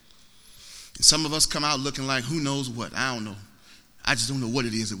 Some of us come out looking like who knows what. I don't know. I just don't know what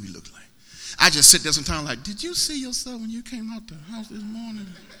it is that we look like. I just sit there sometimes like, did you see yourself when you came out the house this morning?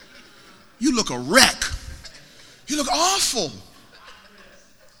 You look a wreck. You look awful.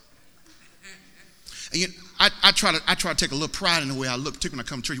 And I try to take a little pride in the way I look, particularly when I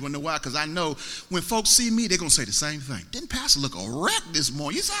come to church. You want to know why? Because I know when folks see me, they're going to say the same thing. Didn't Pastor look a wreck this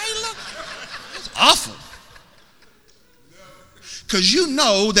morning? You see how he look? It's awful. Because you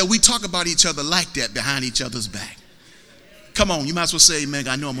know that we talk about each other like that behind each other's back. Come on, you might as well say amen.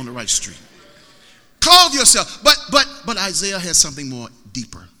 I know I'm on the right street. Clothe yourself. But Isaiah has something more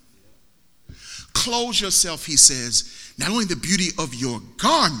deeper. Clothe yourself, he says, not only the beauty of your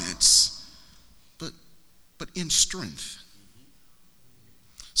garments, but in strength.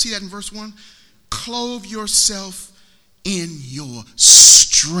 See that in verse 1? Clothe yourself in your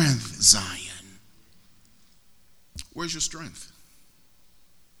strength, Zion. Where's your strength?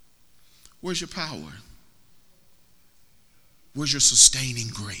 Where's your power? Where's your sustaining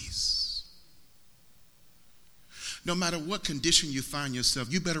grace? No matter what condition you find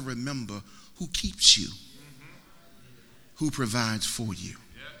yourself, you better remember who keeps you, who provides for you.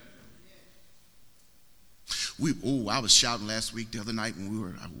 I was shouting last week, the other night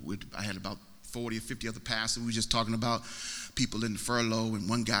when I had about 40 or 50 other pastors. We were just talking about people in the furlough, and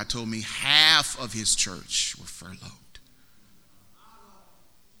one guy told me half of his church were furloughed.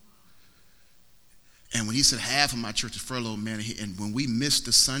 And when he said half of my church is furloughed, man, and when we missed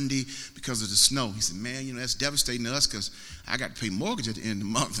the Sunday because of the snow, he said, man, that's devastating to us because I got to pay mortgage at the end of the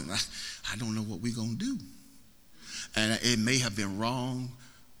month, and I don't know what we're going to do. And it may have been wrong,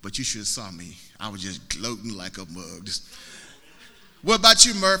 but you should have saw me. I was just gloating like a mug. What about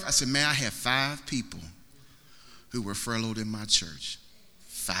you, Murph? I said, man, I had 5 people who were furloughed in my church.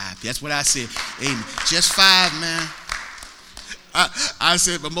 5. That's what I said. Amen. Just 5, man. I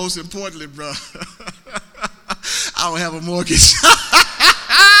said, but most importantly, bro, I don't have a mortgage.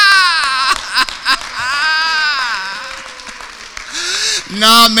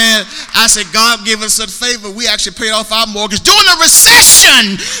 Nah, man. I said, God gave us a favor. We actually paid off our mortgage during a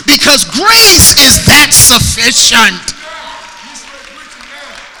recession because grace is that sufficient.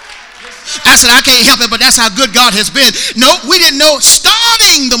 I said, I can't help it, but that's how good God has been. No, we didn't know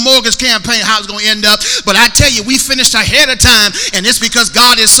starting the mortgage campaign how it was going to end up. But I tell you, we finished ahead of time, and it's because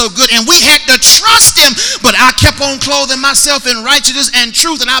God is so good. And we had to trust him, but I kept on clothing myself in righteousness and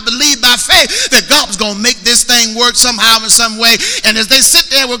truth, and I believed by faith that God was going to make this thing work somehow in some way. And as they sit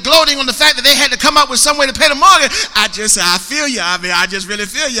there, were gloating on the fact that they had to come up with some way to pay the mortgage, I just said, I feel you. I mean, I just really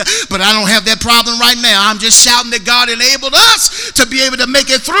feel you. But I don't have that problem right now. I'm just shouting that God enabled us to be able to make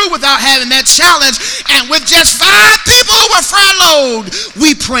it through without having having that challenge, and with just 5 people over front load,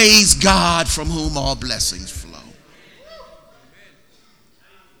 we praise God from whom all blessings flow.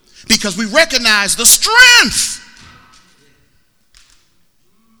 Because we recognize the strength.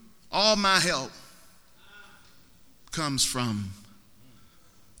 All my help comes from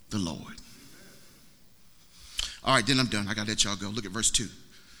the Lord. All right, then I'm done. I got to let y'all go. Look at verse 2.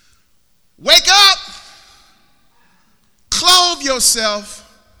 Wake up. Clothe yourself.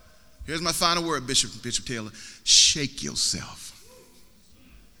 Here's my final word, Bishop Taylor. Shake yourself.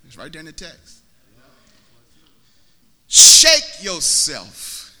 It's right there in the text. Shake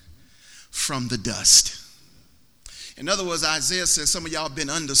yourself from the dust. In other words, Isaiah says some of y'all been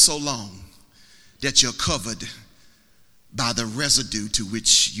under so long that you're covered by the residue to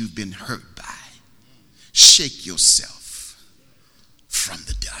which you've been hurt by. Shake yourself from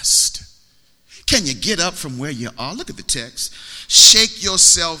the dust. Can you get up from where you are? Look at the text. Shake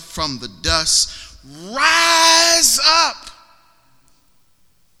yourself from the dust. Rise up.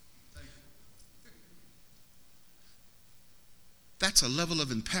 That's a level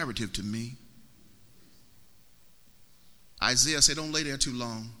of imperative to me. Isaiah said, don't lay there too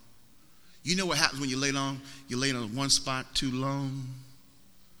long. You know what happens when you lay long? You lay on one spot too long.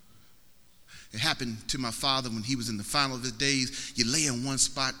 It happened to my father when he was in the final of his days. You lay in one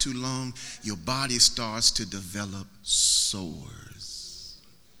spot too long, your body starts to develop sores.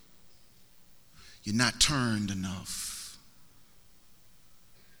 You're not turned enough.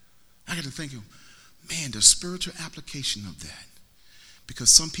 I got to think of, man, the spiritual application of that. Because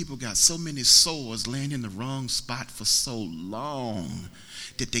some people got so many sores laying in the wrong spot for so long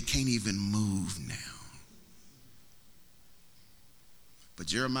that they can't even move now. But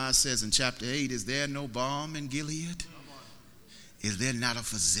Jeremiah says in chapter 8, is there no balm in Gilead? Is there not a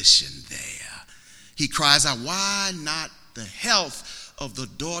physician there? He cries out, why not the health of the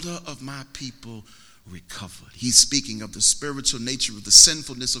daughter of my people recovered? He's speaking of the spiritual nature of the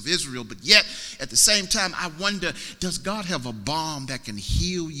sinfulness of Israel, but yet at the same time, I wonder, does God have a balm that can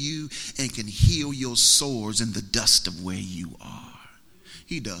heal you and can heal your sores in the dust of where you are?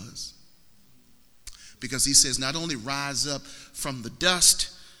 He does. Because he says, not only rise up from the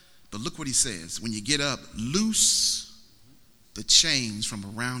dust, but look what he says. When you get up, loose the chains from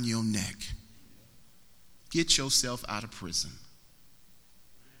around your neck. Get yourself out of prison.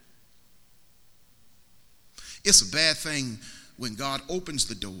 It's a bad thing when God opens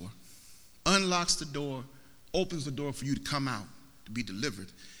the door, unlocks the door, opens the door for you to come out, to be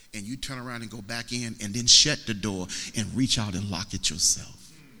delivered, and you turn around and go back in and then shut the door and reach out and lock it yourself.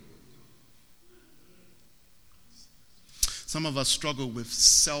 Some of us struggle with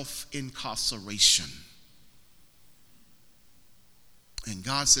self-incarceration. And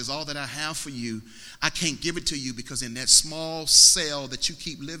God says, all that I have for you, I can't give it to you because in that small cell that you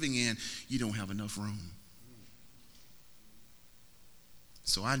keep living in, you don't have enough room.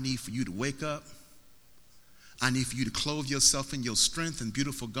 So I need for you to wake up. I need for you to clothe yourself in your strength and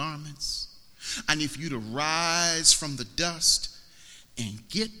beautiful garments. I need for you to rise from the dust and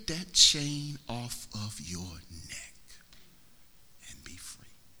get that chain off of your neck.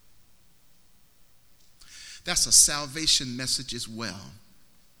 That's a salvation message as well.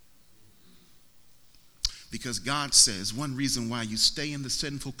 Because God says one reason why you stay in the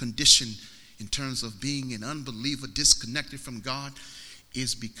sinful condition in terms of being an unbeliever, disconnected from God,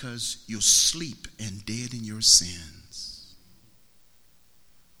 is because you're asleep and dead in your sins.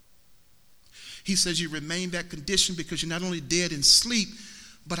 He says you remain that condition because you're not only dead in sleep,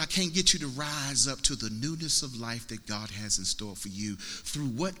 but I can't get you to rise up to the newness of life that God has in store for you through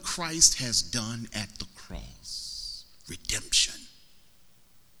what Christ has done at the cross. Redemption.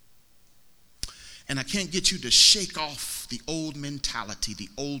 And I can't get you to shake off the old mentality, the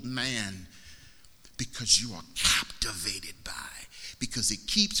old man, because you are captivated by, because it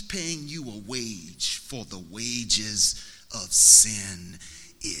keeps paying you a wage, for the wages of sin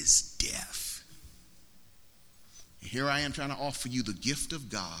is death. Here I am trying to offer you the gift of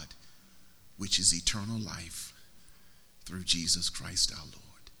God, which is eternal life through Jesus Christ our Lord.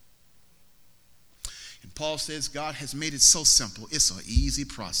 And Paul says God has made it so simple. It's an easy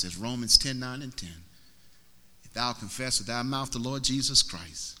process. Romans 10, 9, and 10. If thou confess with thy mouth the Lord Jesus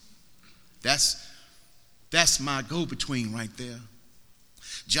Christ. That's my go-between right there.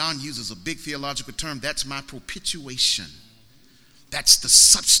 John uses a big theological term. That's my propitiation. That's the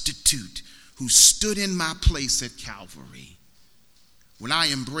substitute who stood in my place at Calvary. When I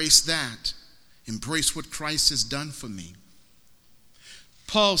embrace that, embrace what Christ has done for me,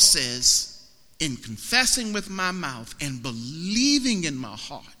 Paul says, in confessing with my mouth and believing in my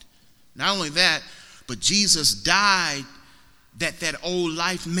heart, not only that, but Jesus died that old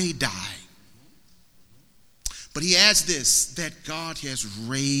life may die. But he adds this, that God has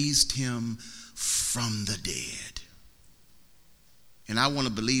raised him from the dead. And I want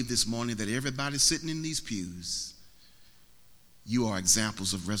to believe this morning that everybody sitting in these pews, you are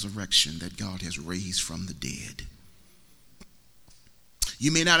examples of resurrection that God has raised from the dead.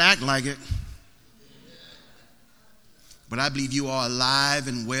 You may not act like it, but I believe you are alive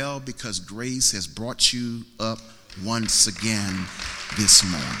and well because grace has brought you up once again this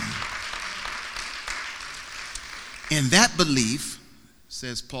morning. In that belief,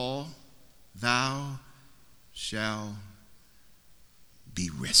 says Paul, thou shalt be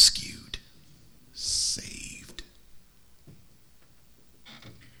rescued, saved.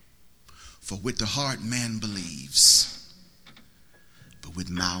 For with the heart man believes, but with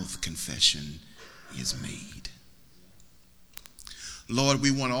mouth confession is made. Lord,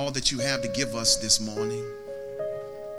 we want all that you have to give us this morning.